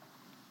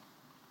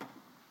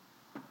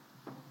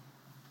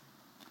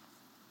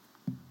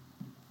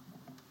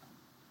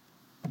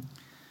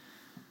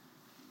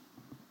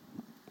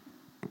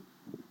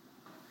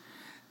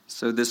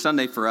So this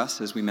Sunday for us,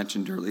 as we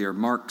mentioned earlier,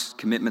 marks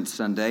Commitment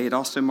Sunday. It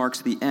also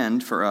marks the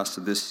end for us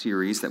of this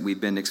series that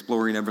we've been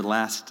exploring over the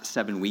last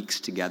 7 weeks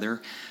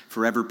together.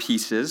 Forever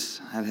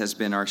Pieces, that has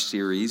been our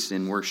series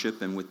in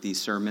worship and with these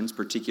sermons,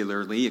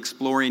 particularly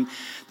exploring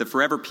the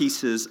forever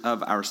pieces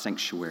of our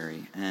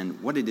sanctuary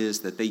and what it is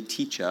that they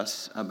teach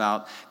us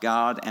about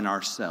God and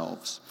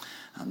ourselves.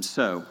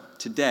 So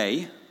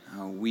today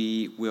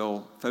we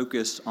will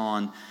focus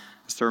on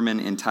a sermon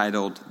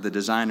entitled The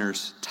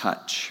Designer's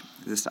Touch.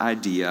 This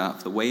idea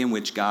of the way in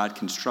which God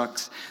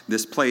constructs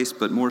this place,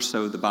 but more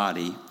so the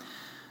body,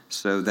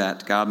 so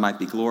that God might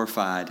be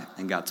glorified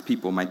and God's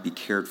people might be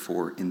cared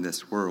for in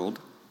this world.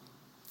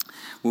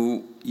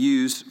 We'll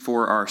use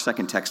for our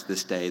second text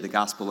this day the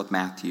Gospel of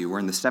Matthew. We're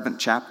in the 7th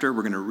chapter.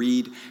 We're going to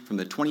read from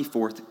the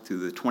 24th through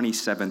the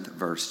 27th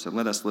verse. So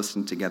let us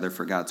listen together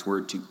for God's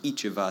word to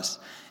each of us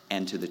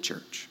and to the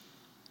church.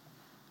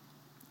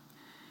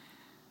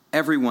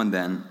 Everyone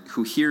then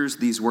who hears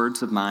these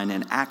words of mine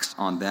and acts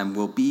on them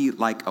will be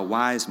like a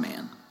wise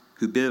man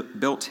who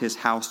built his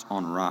house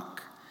on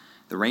rock.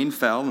 The rain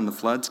fell and the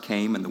floods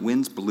came and the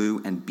winds blew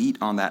and beat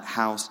on that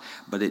house,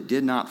 but it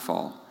did not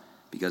fall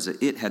because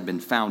it had been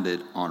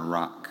founded on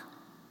rock.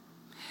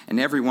 And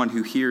everyone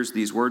who hears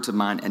these words of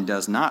mine and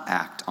does not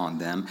act on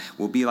them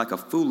will be like a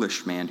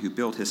foolish man who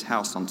built his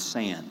house on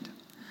sand.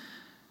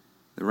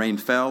 The rain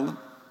fell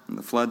and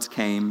the floods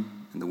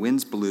came and the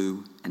winds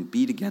blew and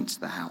beat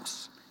against the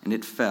house. And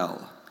it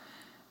fell,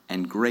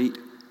 and great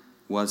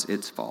was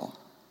its fall.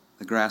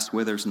 The grass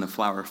withers and the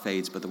flower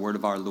fades, but the word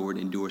of our Lord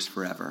endures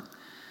forever.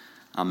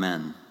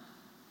 Amen.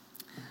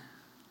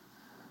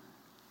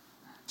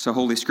 So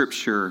Holy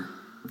Scripture,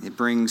 it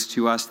brings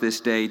to us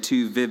this day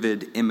two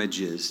vivid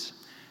images.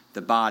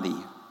 The body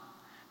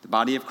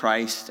of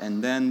Christ,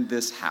 and then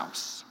this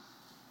house.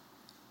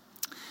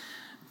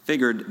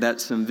 Figured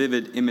that some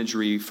vivid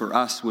imagery for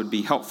us would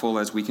be helpful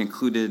as we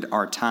concluded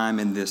our time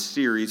in this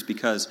series,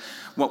 because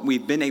what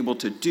we've been able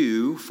to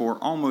do for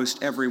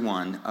almost every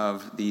one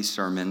of these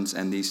sermons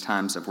and these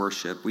times of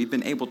worship, we've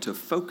been able to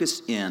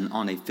focus in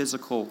on a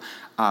physical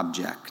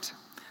object,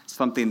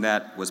 something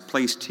that was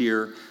placed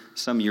here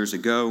some years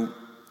ago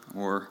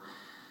or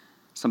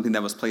something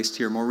that was placed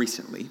here more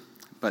recently,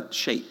 but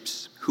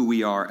shapes who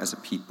we are as a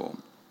people.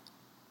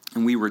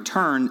 And we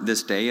return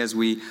this day, as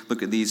we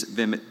look at these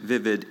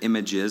vivid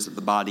images of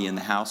the body and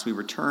the house, we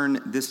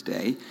return this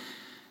day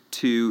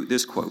to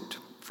this quote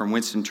from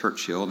Winston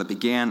Churchill that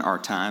began our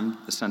time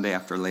the Sunday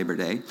after Labor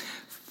Day.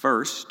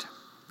 First,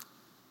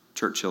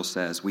 Churchill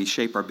says, we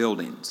shape our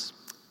buildings.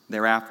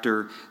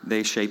 Thereafter,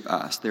 they shape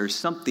us. There's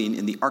something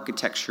in the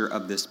architecture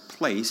of this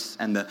place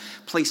and the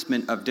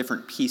placement of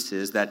different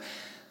pieces that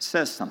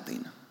says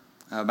something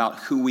about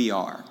who we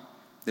are.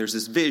 There's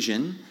this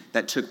vision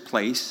that took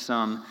place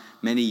some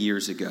many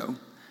years ago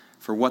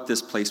for what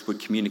this place would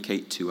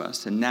communicate to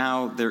us. And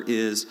now there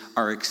is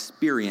our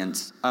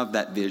experience of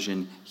that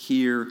vision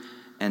here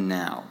and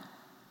now.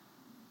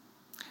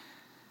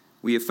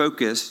 We have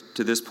focused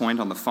to this point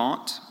on the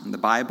font and the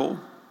Bible,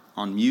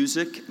 on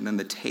music, and then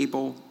the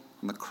table,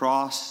 on the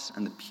cross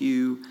and the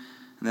pew,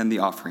 and then the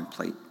offering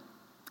plate.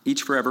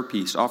 Each forever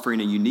piece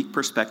offering a unique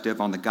perspective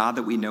on the God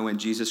that we know in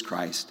Jesus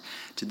Christ.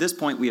 To this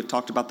point, we have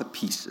talked about the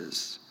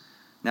pieces.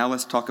 Now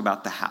let's talk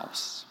about the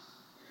house.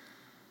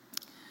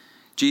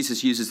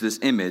 Jesus uses this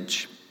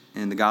image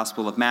in the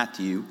Gospel of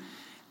Matthew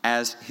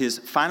as his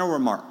final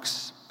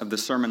remarks of the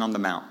Sermon on the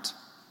Mount.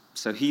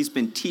 So he's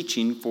been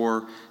teaching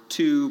for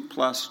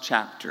 2+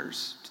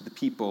 chapters to the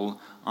people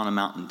on a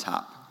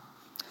mountaintop.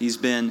 He's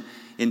been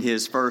in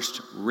his first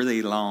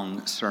really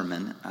long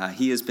sermon.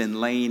 He has been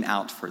laying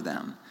out for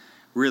them,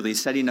 really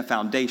setting a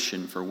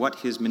foundation for what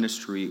his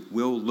ministry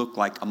will look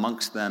like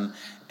amongst them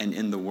and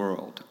in the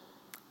world.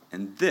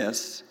 And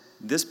this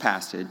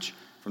passage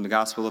from the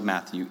Gospel of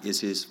Matthew is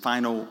his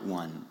final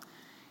one.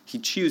 He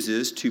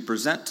chooses to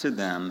present to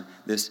them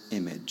this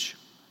image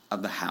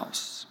of the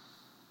house.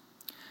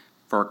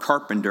 For a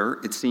carpenter,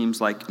 it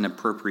seems like an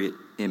appropriate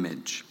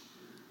image.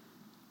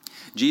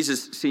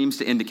 Jesus seems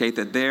to indicate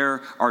that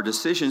there are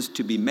decisions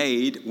to be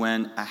made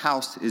when a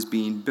house is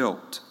being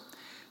built.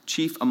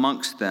 Chief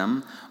amongst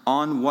them,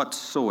 on what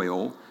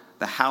soil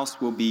the house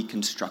will be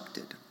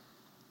constructed.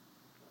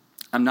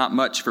 I'm not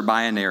much for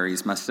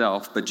binaries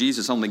myself, but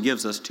Jesus only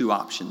gives us two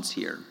options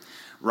here,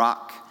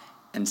 rock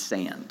and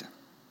sand.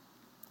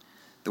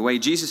 The way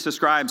Jesus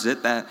describes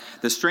it, that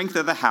the strength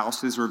of the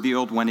house is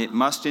revealed when it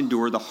must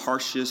endure the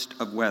harshest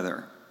of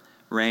weather,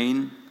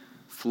 rain,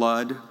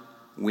 flood,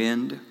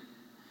 wind.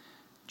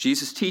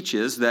 Jesus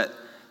teaches that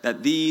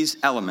these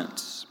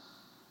elements,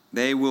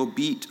 they will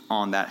beat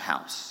on that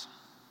house.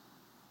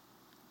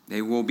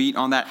 They will beat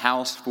on that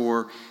house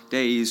for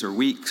days or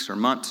weeks or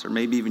months or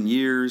maybe even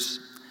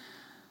years.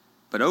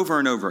 But over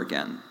and over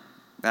again,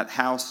 that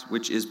house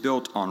which is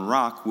built on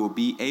rock will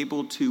be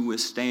able to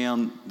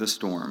withstand the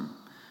storm,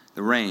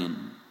 the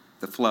rain,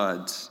 the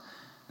floods,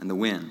 and the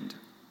wind.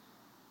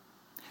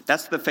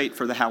 That's the fate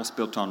for the house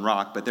built on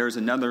rock, but there's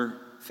another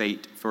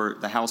fate for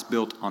the house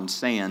built on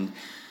sand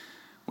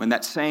when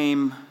that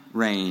same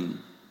rain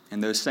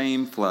and those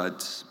same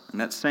floods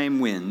and that same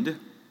wind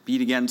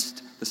beat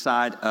against the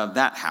side of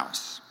that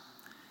house,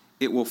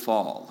 it will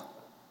fall,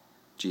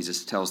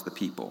 Jesus tells the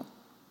people.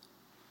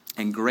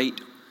 And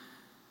great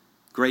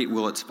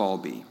will its fall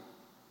be.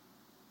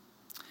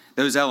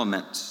 Those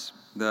elements,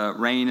 the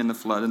rain and the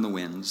flood and the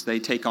winds, they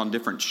take on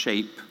different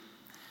shape.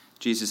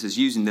 Jesus is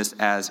using this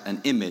as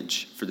an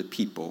image for the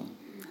people.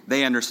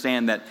 They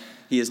understand that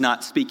he is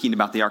not speaking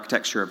about the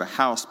architecture of a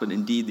house, but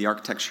indeed the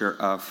architecture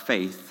of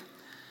faith,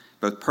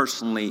 both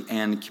personally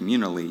and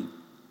communally.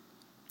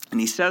 And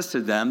he says to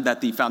them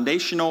that the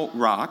foundational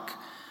rock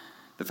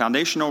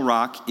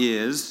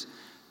is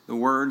the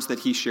words that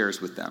he shares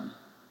with them.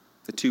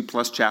 The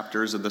 2+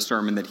 chapters of the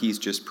sermon that he's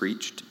just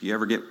preached. If you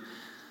ever get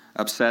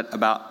upset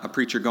about a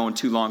preacher going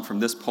too long from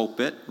this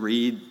pulpit,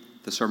 read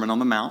the Sermon on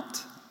the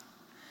Mount.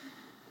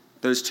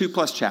 Those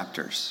 2+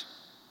 chapters,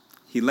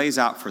 he lays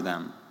out for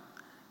them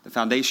the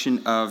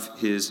foundation of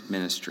his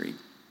ministry.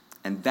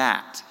 And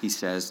that, he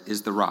says,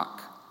 is the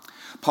rock.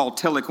 Paul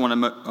Tillich,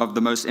 one of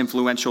the most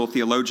influential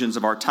theologians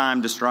of our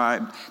time,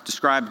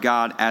 described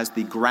God as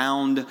the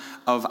ground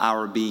of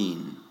our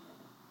being.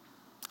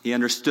 He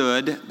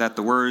understood that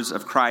the words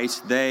of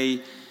Christ,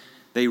 they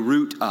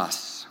root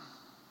us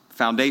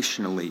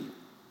foundationally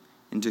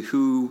into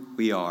who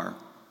we are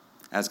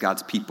as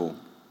God's people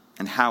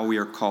and how we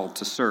are called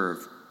to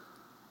serve.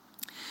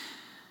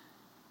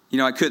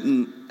 I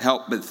couldn't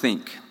help but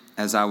think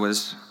as I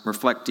was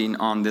reflecting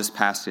on this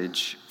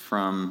passage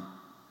from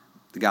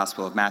the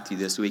Gospel of Matthew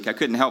this week, I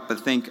couldn't help but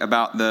think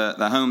about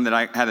the home that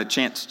I had a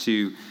chance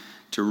to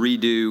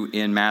redo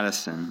in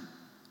Madison.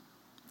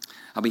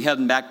 I'll be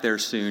heading back there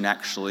soon,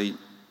 actually.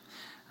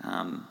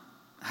 I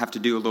have to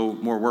do a little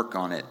more work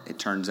on it, it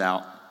turns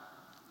out.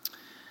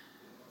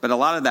 But a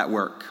lot of that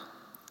work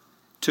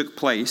took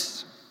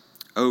place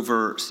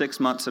over 6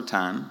 months of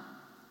time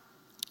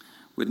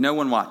with no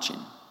one watching.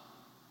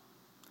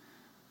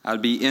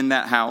 I'd be in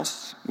that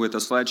house with a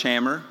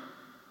sledgehammer,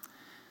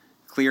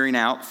 clearing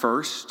out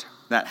first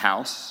that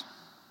house,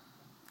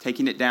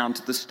 taking it down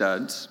to the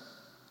studs,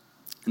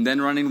 and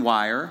then running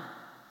wire,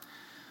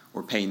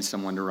 or paying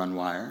someone to run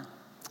wire,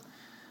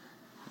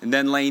 and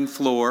then laying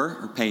floor,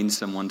 or paying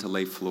someone to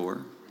lay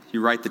floor. If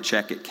you write the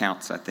check, it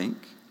counts, I think.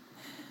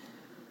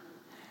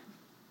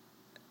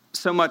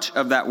 So much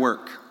of that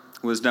work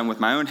was done with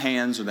my own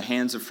hands or the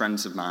hands of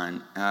friends of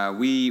mine.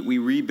 We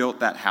rebuilt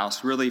that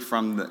house really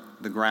from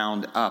the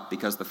ground up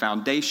because the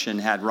foundation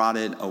had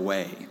rotted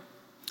away.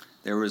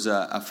 There was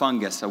a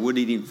fungus, a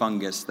wood-eating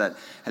fungus, that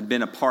had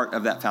been a part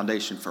of that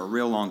foundation for a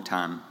real long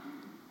time.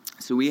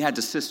 So we had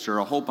to sister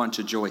a whole bunch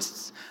of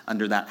joists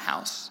under that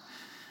house.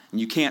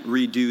 And you can't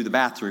redo the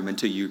bathroom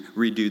until you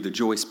redo the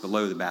joist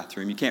below the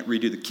bathroom. You can't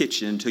redo the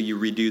kitchen until you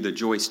redo the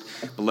joist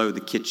below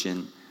the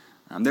kitchen.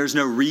 There's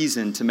no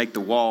reason to make the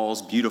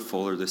walls beautiful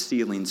or the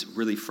ceilings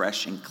really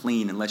fresh and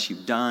clean unless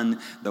you've done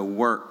the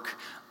work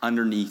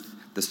underneath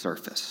the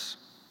surface.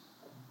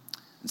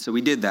 And so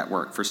we did that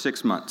work for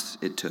 6 months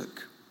it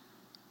took.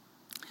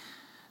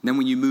 And then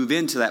when you move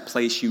into that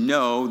place, you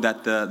know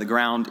that the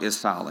ground is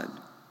solid,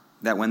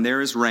 that when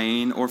there is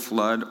rain or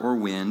flood or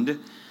wind,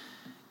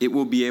 it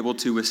will be able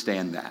to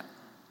withstand that.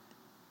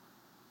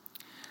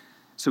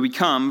 So we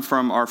come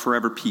from our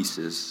forever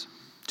pieces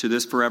to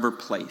this forever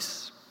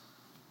place,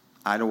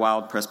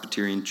 Idlewild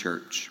Presbyterian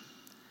Church.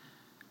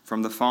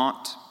 From the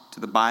font to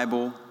the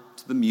Bible,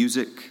 to the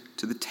music,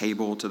 to the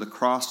table, to the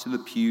cross, to the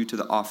pew, to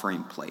the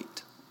offering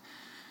plate.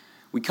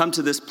 We come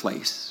to this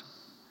place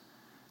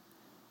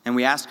and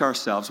we ask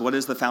ourselves, what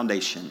is the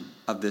foundation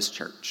of this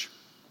church?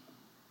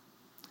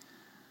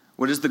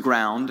 What is the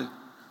ground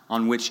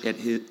on which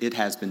it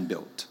has been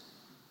built?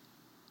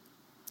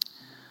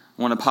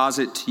 I want to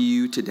posit to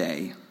you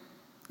today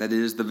that it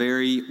is the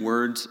very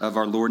words of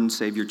our Lord and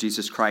Savior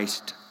Jesus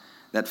Christ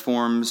that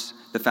forms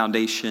the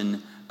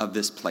foundation of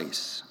this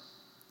place.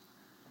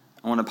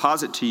 I want to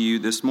posit to you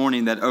this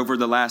morning that over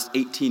the last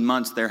 18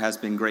 months there has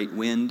been great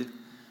wind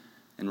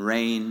and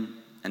rain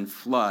and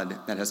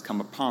flood that has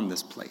come upon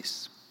this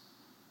place.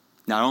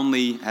 Not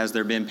only has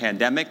there been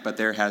pandemic, but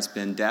there has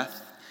been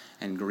death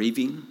and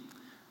grieving.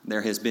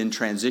 There has been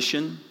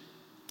transition.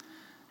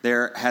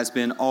 There has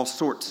been all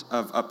sorts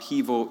of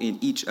upheaval in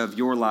each of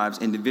your lives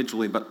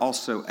individually, but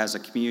also as a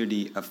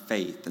community of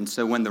faith. And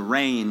so when the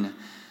rain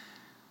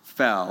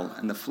fell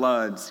and the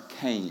floods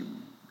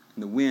came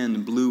and the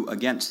wind blew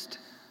against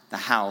the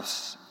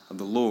house of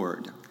the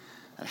Lord,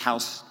 that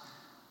house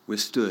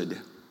withstood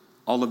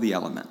all of the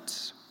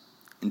elements.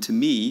 And to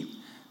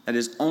me, that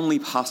is only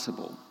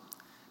possible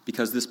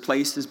because this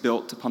place is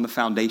built upon the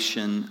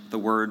foundation, the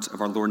words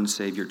of our Lord and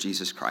Savior,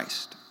 Jesus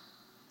Christ.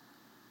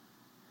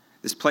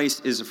 This place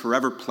is a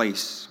forever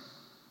place,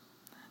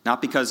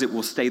 not because it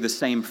will stay the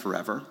same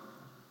forever.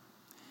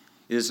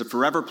 It is a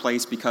forever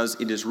place because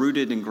it is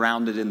rooted and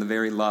grounded in the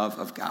very love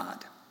of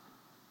God.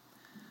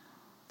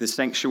 This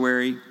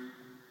sanctuary,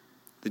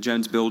 the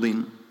Jones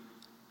Building,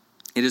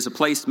 it is a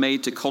place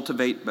made to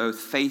cultivate both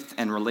faith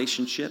and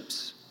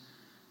relationships.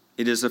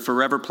 It is a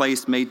forever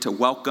place made to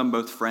welcome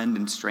both friend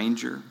and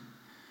stranger.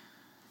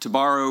 To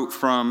borrow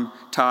from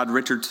Todd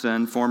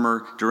Richardson,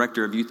 former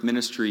director of youth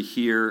ministry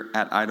here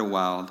at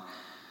Idlewild,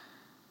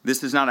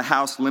 this is not a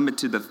house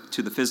limited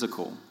to the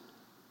physical,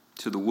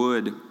 to the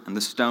wood and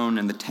the stone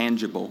and the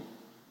tangible.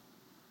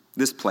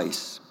 This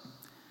place,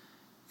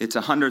 it's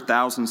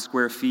 100,000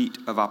 square feet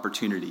of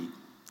opportunity,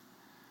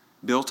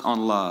 built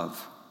on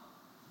love,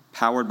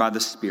 powered by the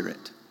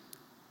Spirit.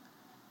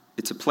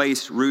 It's a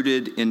place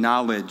rooted in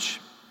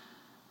knowledge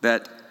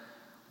that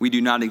we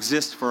do not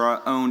exist for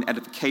our own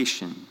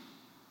edification,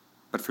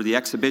 but for the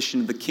exhibition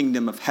of the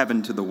kingdom of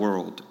heaven to the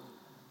world.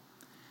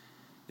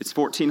 It's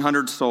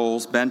 1,400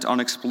 souls bent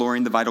on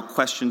exploring the vital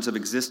questions of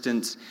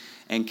existence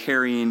and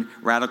carrying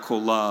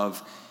radical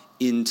love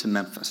into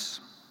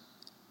Memphis.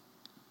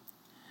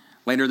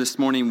 Later this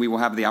morning, we will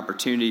have the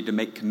opportunity to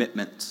make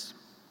commitments.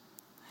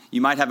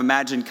 You might have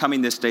imagined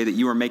coming this day that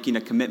you are making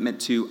a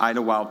commitment to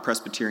Idlewild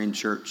Presbyterian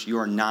Church. You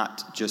are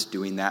not just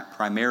doing that.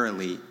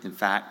 Primarily, in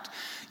fact,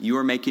 you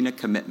are making a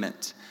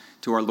commitment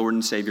to our Lord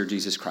and Savior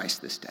Jesus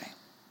Christ this day.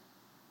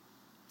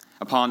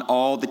 Upon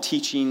all the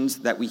teachings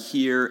that we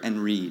hear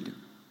and read,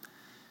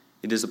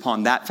 it is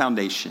upon that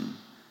foundation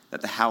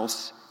that the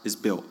house is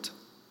built.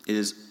 It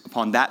is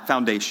upon that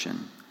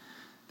foundation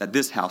that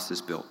this house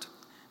is built.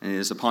 And it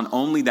is upon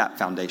only that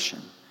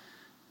foundation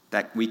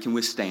that we can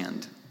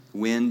withstand the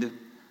wind,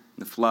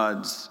 the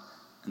floods,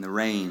 and the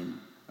rain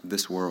of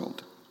this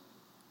world.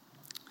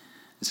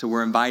 And so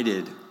we're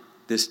invited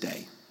this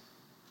day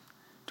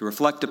to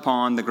reflect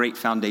upon the great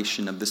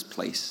foundation of this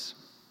place,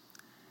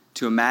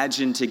 to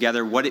imagine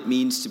together what it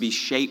means to be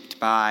shaped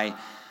by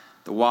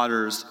the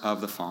waters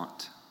of the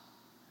font,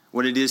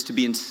 what it is to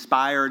be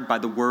inspired by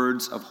the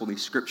words of Holy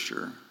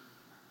Scripture,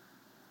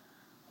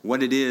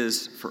 what it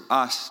is for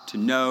us to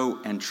know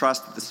and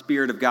trust that the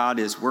Spirit of God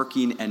is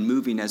working and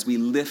moving as we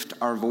lift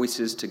our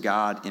voices to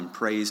God in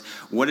praise,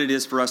 what it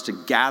is for us to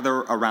gather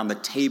around the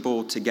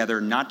table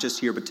together, not just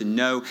here, but to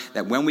know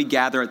that when we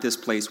gather at this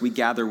place, we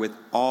gather with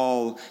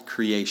all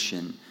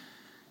creation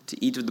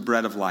to eat of the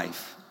bread of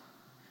life,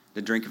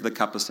 to drink of the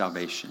cup of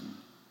salvation.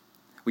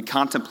 We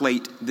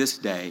contemplate this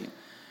day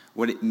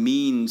what it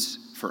means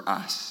for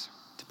us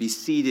to be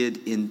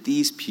seated in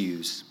these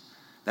pews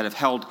that have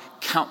held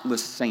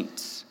countless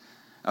saints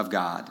of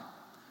God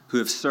who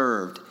have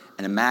served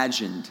and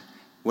imagined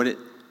what it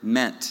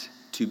meant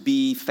to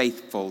be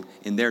faithful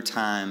in their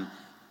time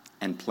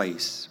and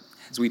place.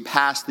 As we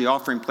pass the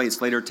offering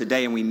plates later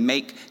today and we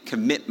make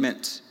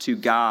commitments to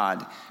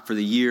God for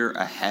the year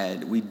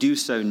ahead, we do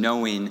so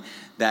knowing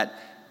that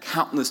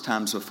countless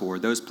times before,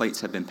 those plates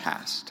have been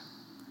passed.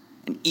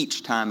 And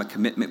each time a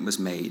commitment was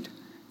made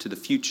to the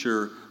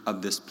future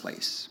of this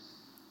place.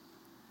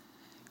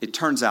 It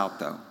turns out,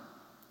 though,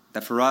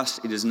 that for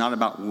us, it is not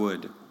about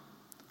wood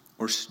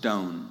or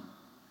stone.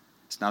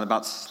 It's not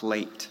about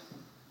slate.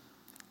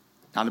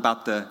 Not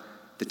about the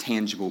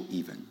tangible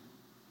even.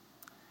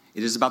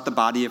 It is about the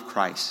body of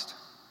Christ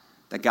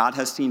that God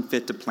has seen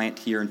fit to plant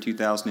here in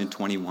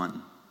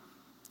 2021.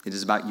 It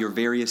is about your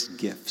various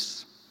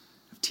gifts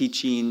of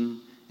teaching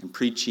and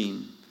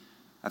preaching,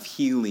 of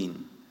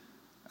healing,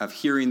 of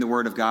hearing the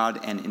word of God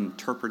and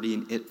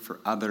interpreting it for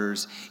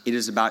others. It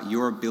is about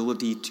your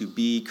ability to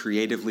be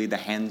creatively the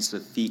hands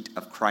and feet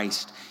of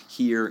Christ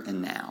here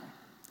and now.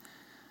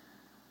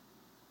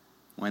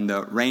 When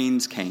the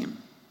rains came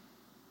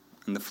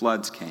and the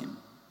floods came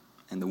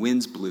and the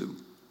winds blew,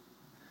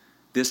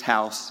 this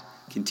house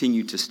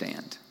continued to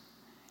stand,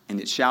 and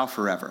it shall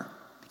forever,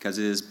 because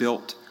it is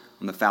built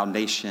on the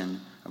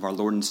foundation of our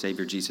Lord and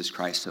Savior Jesus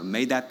Christ. So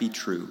may that be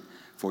true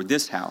for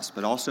this house,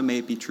 but also may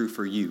it be true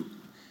for you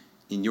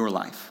in your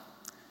life.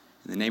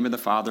 In the name of the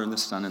Father, and the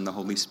Son, and the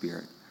Holy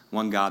Spirit,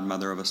 one God,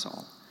 Mother of us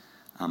all.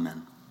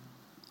 Amen.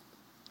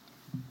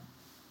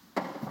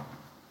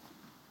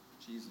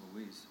 Jesus.